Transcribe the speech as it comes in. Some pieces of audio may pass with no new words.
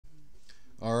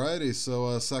Alrighty,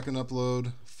 so second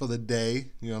upload for the day,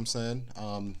 you know what I'm saying?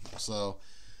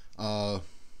 Uh,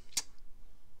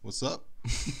 what's up?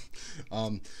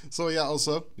 So yeah,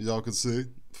 also, y'all can see,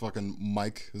 fucking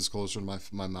mic is closer to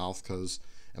my mouth, because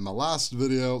in my last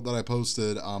video that I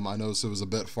posted, I noticed it was a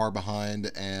bit far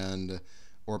behind,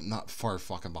 or not far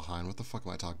fucking behind, what the fuck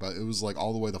am I talking about? It was like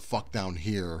all the way the fuck down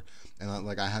here, and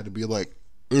I had to be like,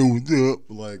 oh, what's up?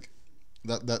 Like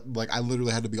I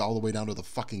literally had to be all the way down to the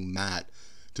fucking mat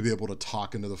to be able to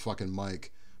talk into the fucking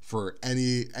mic for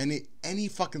any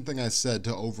fucking thing I said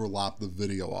to overlap the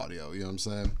video audio, you know what I'm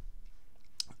saying?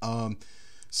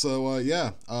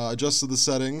 Yeah, adjusted the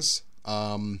settings,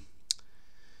 and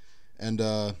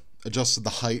adjusted the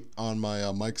height on my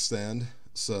mic stand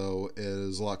so it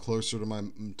is a lot closer to my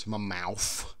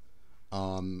mouth,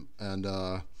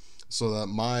 so that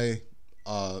my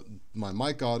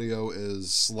mic audio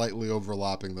is slightly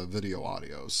overlapping the video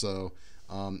audio. So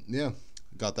yeah,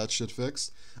 got that shit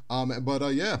fixed.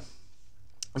 Yeah,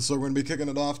 so we're gonna be kicking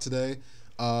it off today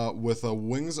with a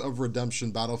Wings of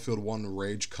Redemption Battlefield 1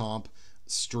 Rage comp,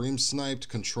 stream sniped,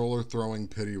 controller throwing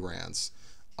pity rants.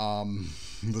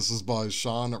 This is by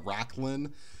Sean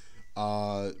Racklin.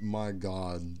 My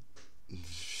God,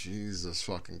 Jesus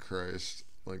fucking Christ,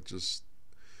 like just.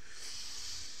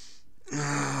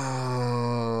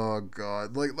 Oh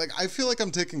God, like I feel like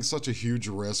I'm taking such a huge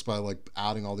risk by like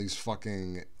adding all these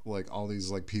fucking all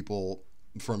these people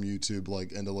from YouTube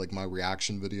into my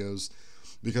reaction videos,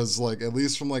 because at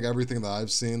least from everything that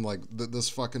I've seen, this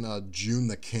fucking June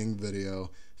the King video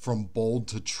from bold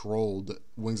to trolled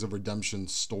Wings of Redemption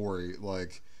story,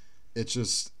 it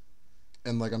just.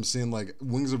 And I'm seeing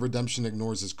Wings of Redemption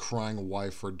ignores his crying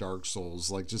wife for Dark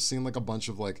Souls, just seeing a bunch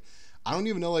of I don't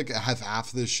even know if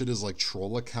half of this shit is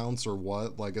troll accounts or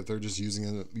what, if they're just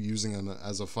using him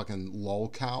as a fucking lol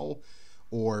cow,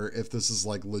 or if this is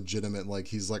legitimate,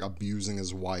 he's abusing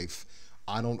his wife.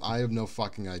 I have no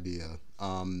fucking idea.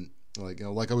 Like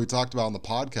how we talked about on the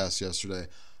podcast yesterday,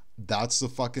 that's the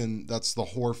horrifying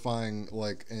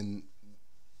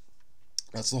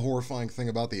that's the horrifying thing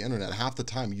about the internet. Half the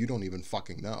time you don't even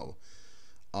fucking know.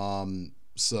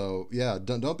 So yeah,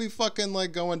 don't be fucking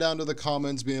going down to the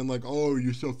comments being like, oh,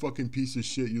 you're so fucking piece of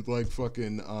shit. You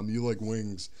fucking you like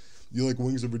Wings. You like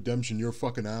Wings of Redemption. You're a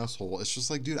fucking asshole. It's just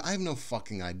dude, I have no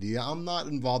fucking idea. I'm not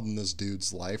involved in this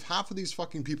dude's life. Half of these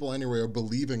fucking people anyway are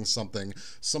believing something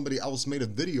somebody else made a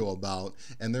video about,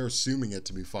 and they're assuming it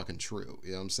to be fucking true.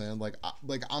 You know what I'm saying?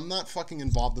 I'm not fucking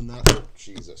involved in that. Oh,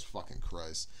 Jesus fucking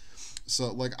Christ.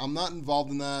 So, I'm not involved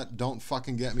in that. Don't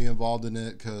fucking get me involved in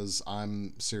it, because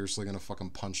I'm seriously gonna fucking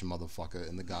punch a motherfucker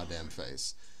in the goddamn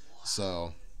face.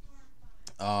 So,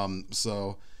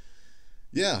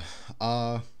 yeah.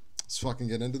 Let's fucking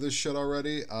get into this shit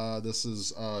already. This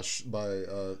is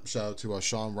shout out to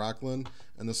Sean Racklin,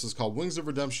 and this is called Wings of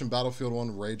Redemption Battlefield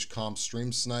 1 Rage Comp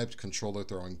Stream Sniped, Controller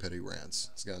Throwing Pity Rants.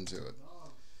 Let's get into it.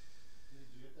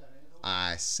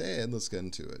 I said let's get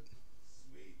into it.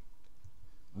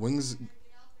 Wings,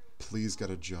 please get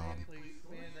a job.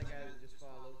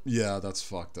 Yeah, that's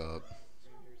fucked up.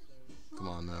 Come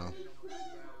on now.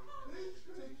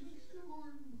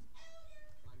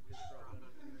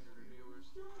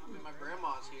 I mean, my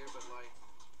grandma's here, but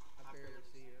I barely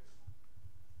see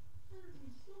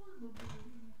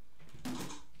her.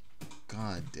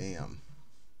 God damn.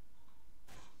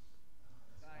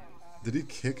 Did he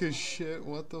kick his shit?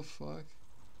 What the fuck?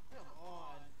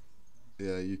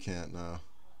 Yeah, you can't now.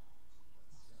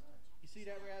 See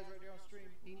that Raz right there on stream?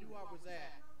 He knew I was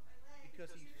at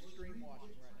because he's stream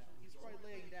watching right now. He's probably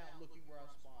laying down looking where I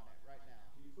spawn at right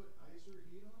now. Can you put ice or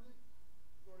heat on it?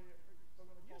 Yes, I'm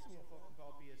gonna fucking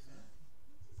call BSN.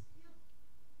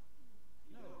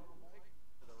 No, Mike.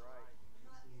 To the right.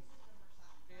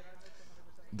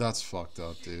 That's fucked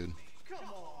up, dude. Come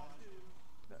on, dude.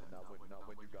 Not when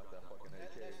you got that fucking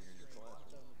AK in your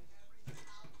classroom.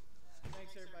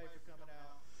 Thanks everybody for coming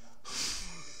out.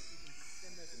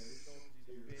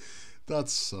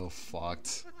 That's so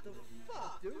fucked. What the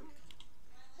fuck, dude?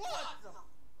 What the?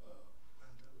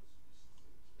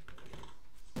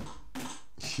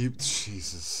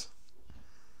 Jesus.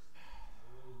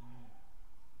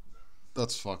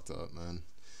 That's fucked up, man.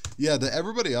 Yeah,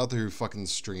 everybody out there who fucking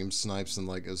stream snipes and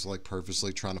is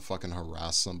purposely trying to fucking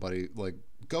harass somebody,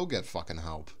 go get fucking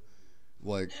help.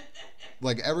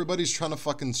 Everybody's trying to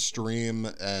fucking stream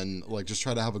and just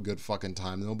try to have a good fucking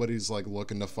time. Nobody's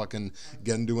looking to fucking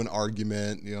get into an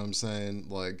argument, you know what I'm saying?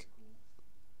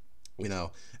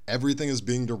 Everything is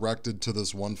being directed to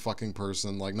this one fucking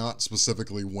person, not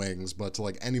specifically Wings, but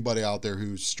to anybody out there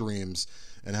who streams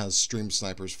and has stream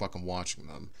snipers fucking watching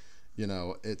them.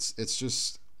 It's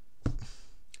just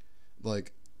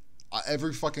Like,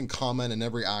 every fucking comment and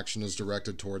every action is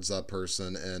directed towards that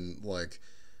person, and like,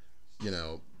 you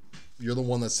know, you're the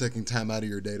one that's taking time out of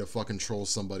your day to fucking troll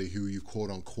somebody who you quote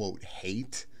unquote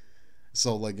hate.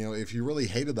 So like, you know, if you really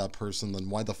hated that person, then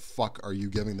why the fuck are you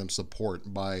giving them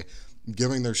support by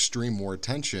giving their stream more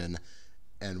attention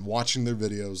and watching their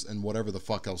videos and whatever the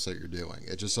fuck else that you're doing?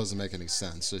 It just doesn't make any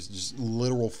sense. It's just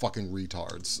literal fucking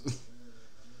retards.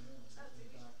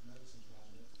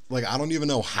 Like, I don't even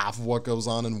know half of what goes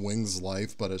on in Wings'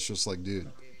 life, but it's just like,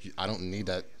 dude, I don't need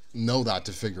to know that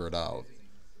to figure it out.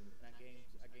 I gained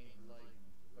like fucking work.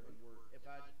 If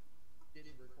I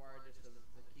didn't require this to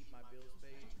keep my bills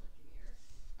paid,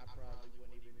 I probably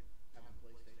wouldn't even have a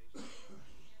PlayStation.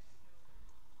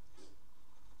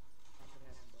 Not gonna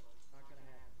happen, bro. Not gonna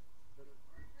happen.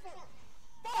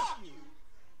 Fuck you!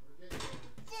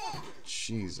 Fuck you!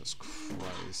 Jesus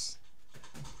Christ.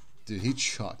 Dude, he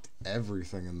chucked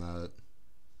everything in that.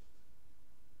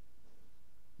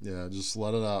 Yeah, just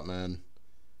let it out, man.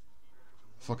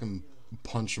 Fucking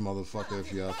punch a motherfucker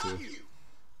if you have to.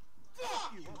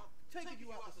 Fuck you! I'm taking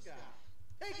you out the sky.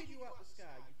 Taking you out the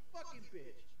sky, you fucking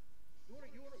bitch. You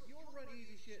wanna run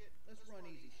easy shit? Let's run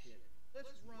easy shit.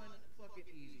 Let's run fucking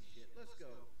easy shit. Let's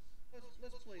go.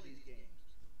 Let's play these games.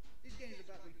 These games are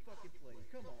about to be fucking played.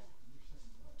 Come on.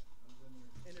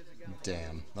 And there's a guy.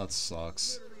 Damn, that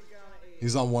sucks. Literally a guy on an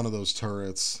He's on one of those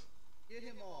turrets. Get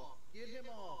him off. Get him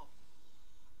off.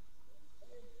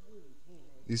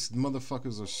 These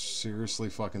motherfuckers are seriously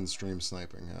fucking stream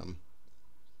sniping him.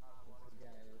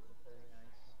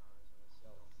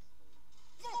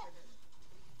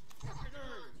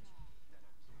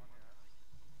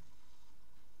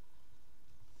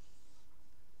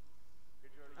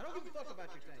 I don't give a fuck about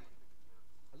your tank.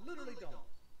 I literally don't.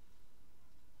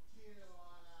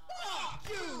 Fuck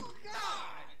you,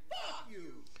 God! Fuck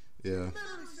you! Yeah.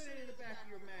 Literally sitting in the back of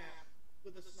your map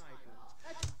with a sniper.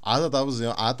 I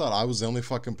thought I was the only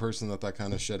fucking person that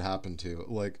kind of shit happened to.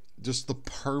 Like, just the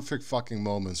perfect fucking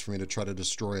moments for me to try to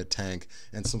destroy a tank,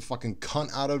 and some fucking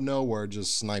cunt out of nowhere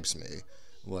just snipes me.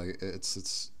 Like,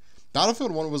 it's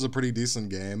Battlefield 1 was a pretty decent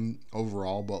game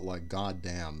overall, but like,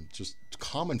 goddamn, just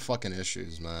common fucking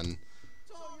issues, man.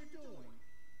 That's all you're doing.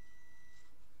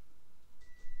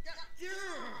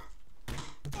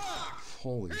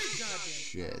 Holy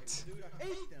shit. Dude, I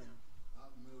hate them.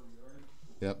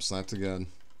 Yep, sniped again.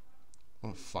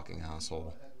 What a fucking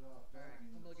asshole. Alright, I'm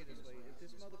gonna look at it this way. If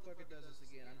this motherfucker does this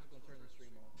again, I'm just gonna turn the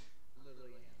stream off.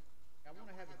 Literally am. I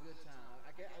wanna have a good time.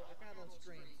 I got on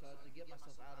stream so to get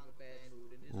myself out of a bad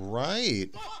mood. And Right.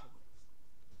 fuck 'em.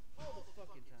 All the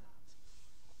fucking time.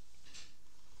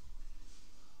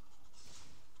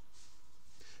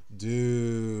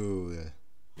 Dude.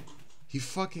 He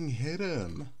fucking hit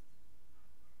him.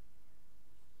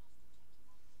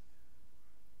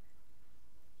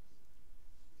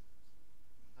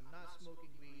 I'm not smoking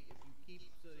weed. If you keep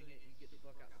sitting it, you get the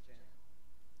fuck out the channel.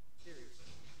 Seriously.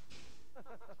 You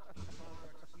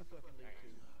fucking leave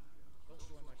too. Don't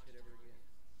join my shit ever again.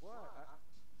 Why?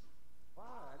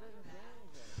 I didn't do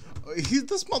anything.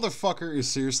 This motherfucker is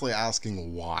seriously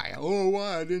asking why. Oh,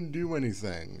 why? I didn't do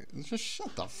anything. Just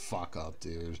shut the fuck up,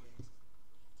 dude.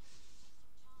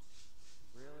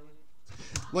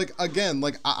 Like, again,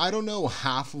 like, I don't know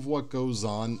half of what goes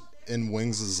on in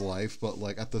Wings' life, but,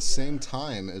 like, at the same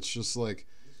time, it's just, like,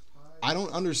 I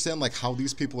don't understand, like, how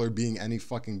these people are being any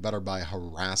fucking better by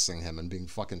harassing him and being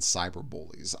fucking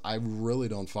cyberbullies. I really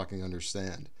don't fucking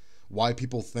understand why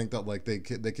people think that, like, they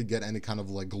could get any kind of,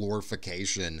 like,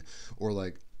 glorification or,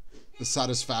 like, the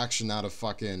satisfaction out of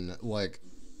fucking, like,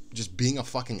 just being a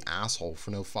fucking asshole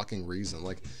for no fucking reason.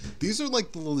 Like, these are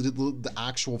like the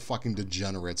actual fucking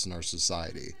degenerates in our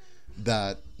society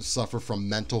that suffer from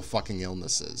mental fucking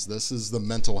illnesses. This is the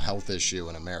mental health issue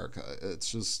in America. It's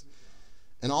just,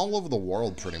 and all over the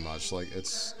world pretty much. Like,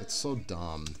 it's so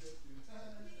dumb.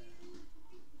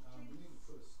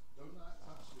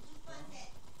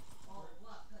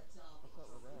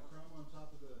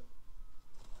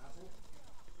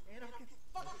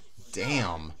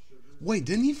 Damn. Wait,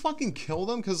 didn't he fucking kill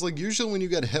them? Because, like, usually when you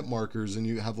get hit markers and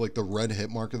you have, like, the red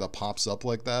hit marker that pops up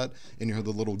like that, and you hear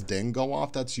the little ding go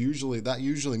off, that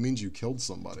usually means you killed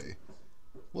somebody.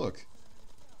 Look.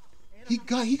 He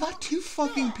got 2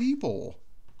 fucking people.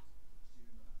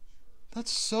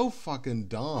 That's so fucking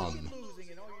dumb.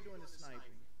 Losing and all you're doing is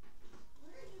sniping.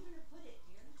 Where are you gonna put it,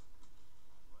 dear?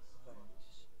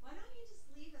 Why don't you just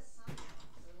leave a sign out?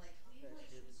 Or like leave like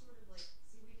some sort of like,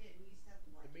 see we used to have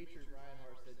like Dimitri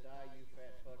Reinhardt said, "Die, you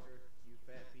fat fucker, you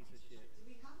fat piece of shit." do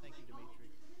we have Thank you, like all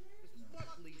Dimitri. put in there? Just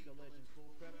fuck League of Legends,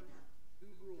 bull pepper. Who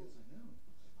rules?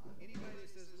 Anybody that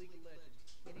says League of Legends,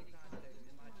 any context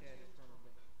in my chat is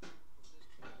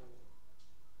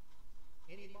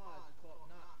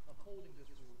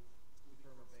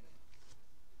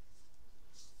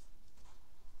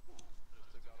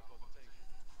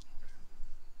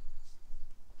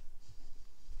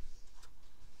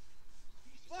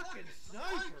Fucking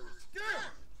snipers,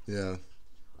 damn. Yeah,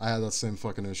 I had that same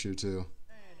fucking issue too.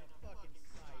 Man, a fucking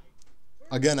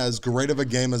sniper. Again, as great of a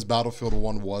game as Battlefield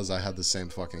 1 was, I had the same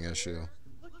fucking issue.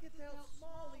 Look at how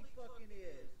small he fucking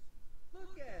is.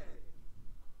 Look at it.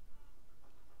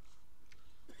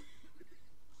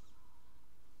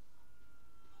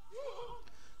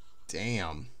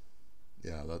 Damn.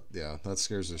 Yeah, that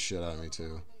scares the shit out of me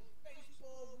too.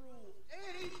 Baseball rules. And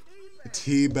he's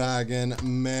Teabagging,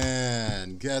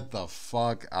 man, get the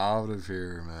fuck out of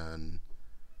here, man.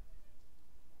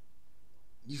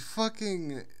 You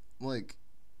fucking, like,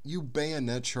 you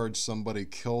bayonet charge somebody,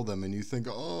 kill them, and you think,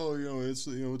 oh,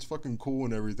 it's fucking cool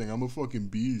and everything. I'm a fucking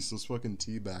beast. Let's fucking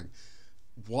teabag.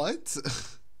 What?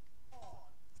 These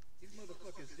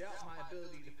motherfuckers doubt my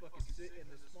ability to fucking sit in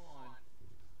the spawn.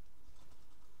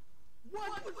 What?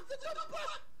 What?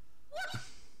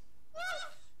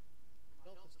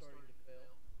 Delta starting to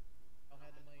fail. I don't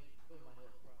have the money to fill my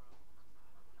health problem.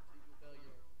 Single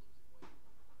failure on losing weight.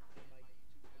 And my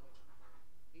YouTube channel,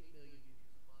 8 million views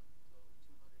a month, so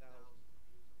 200,000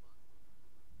 views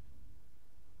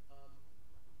a month.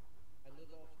 I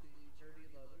live off the charity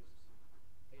of others.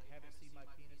 I haven't seen my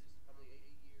penis in probably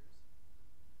 8 years.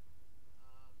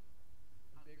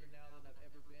 I'm bigger now than I've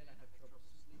ever been. I have trouble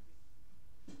sleeping.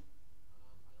 I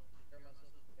don't take care of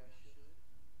myself the way I should.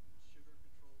 Sugar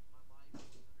controls my life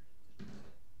 110%.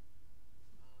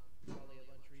 Probably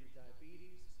have untreated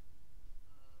diabetes.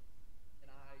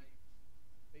 And I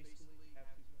basically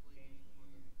have to gain the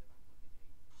weight that I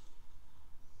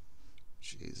fucking hate.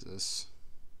 Jesus.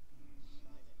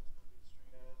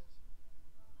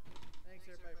 Thanks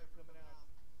everybody for coming out.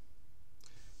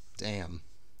 Damn.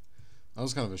 That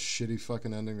was kind of a shitty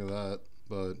fucking ending to that,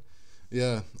 but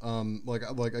yeah, I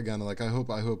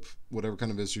hope whatever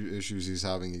kind of issues he's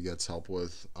having, he gets help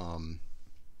with,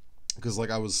 because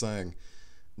like I was saying,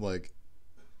 what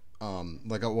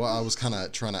I was kind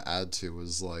of trying to add to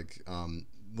was like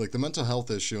the mental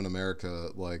health issue in America,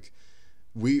 like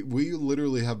we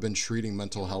literally have been treating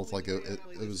mental health like it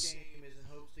was. Game is in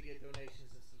hopes to get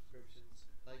donations and subscriptions.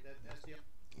 Like that's the.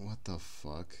 What the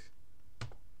fuck?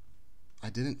 I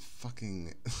didn't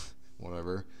fucking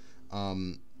whatever.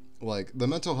 Like the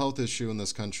mental health issue in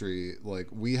this country, like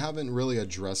we haven't really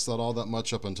addressed that all that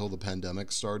much up until the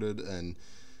pandemic started, and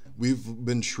we've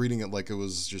been treating it like it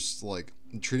was just like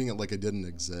treating it like it didn't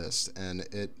exist, and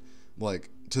it like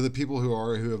to the people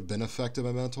who have been affected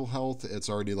by mental health, it's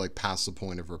already like past the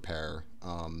point of repair.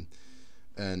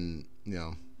 And you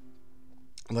know,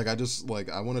 like I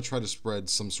want to try to spread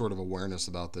some sort of awareness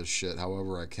about this shit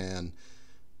however I can,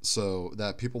 so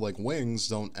that people like Wings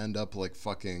don't end up like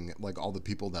fucking like all the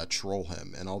people that troll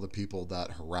him and all the people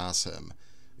that harass him.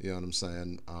 You know what I'm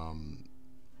saying?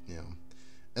 You know,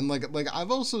 and like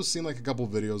I've also seen like a couple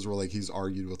videos where like he's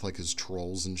argued with like his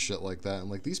trolls and shit like that,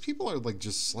 and like these people are like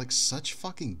just like such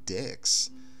fucking dicks,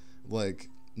 like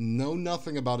know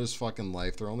nothing about his fucking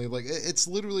life. They're only like it's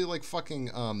literally like fucking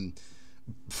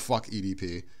fuck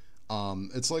EDP.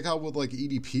 It's like how with like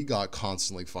EDP got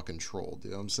constantly fucking trolled.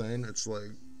 You know what I'm saying?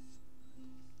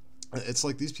 It's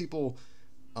like these people,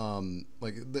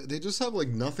 like they just have like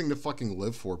nothing to fucking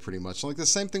live for pretty much. Like the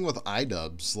same thing with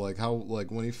iDubbbz, like how like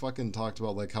when he fucking talked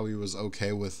about like how he was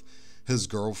okay with his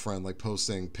girlfriend like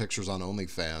posting pictures on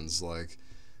OnlyFans, like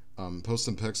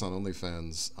posting pics on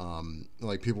OnlyFans,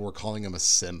 like people were calling him a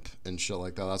simp and shit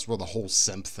like that. That's where the whole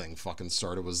simp thing fucking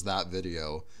started, was that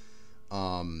video.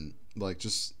 Like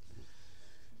just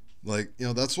like, you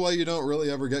know, that's why you don't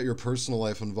really ever get your personal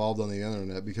life involved on the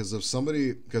internet, because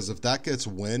if that gets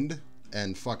wind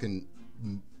and fucking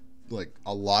like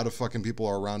a lot of fucking people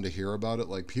are around to hear about it,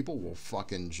 like people will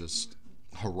fucking just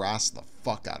harass the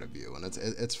fuck out of you, and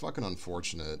it's fucking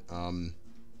unfortunate.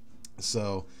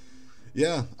 So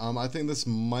yeah, I think this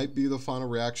might be the final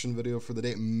reaction video for the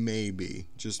day. Maybe,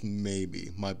 just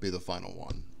maybe, might be the final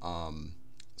one.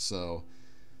 So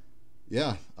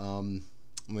yeah,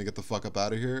 let me get the fuck up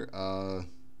out of here.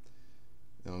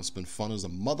 You know, it's been fun as a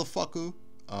motherfucker.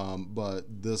 But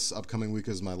this upcoming week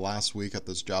is my last week at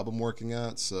this job I'm working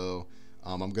at, so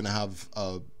I'm gonna have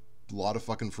a lot of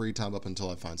fucking free time up until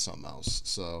I find something else.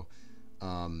 So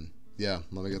yeah,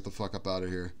 let me get the fuck up out of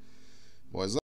here, boys.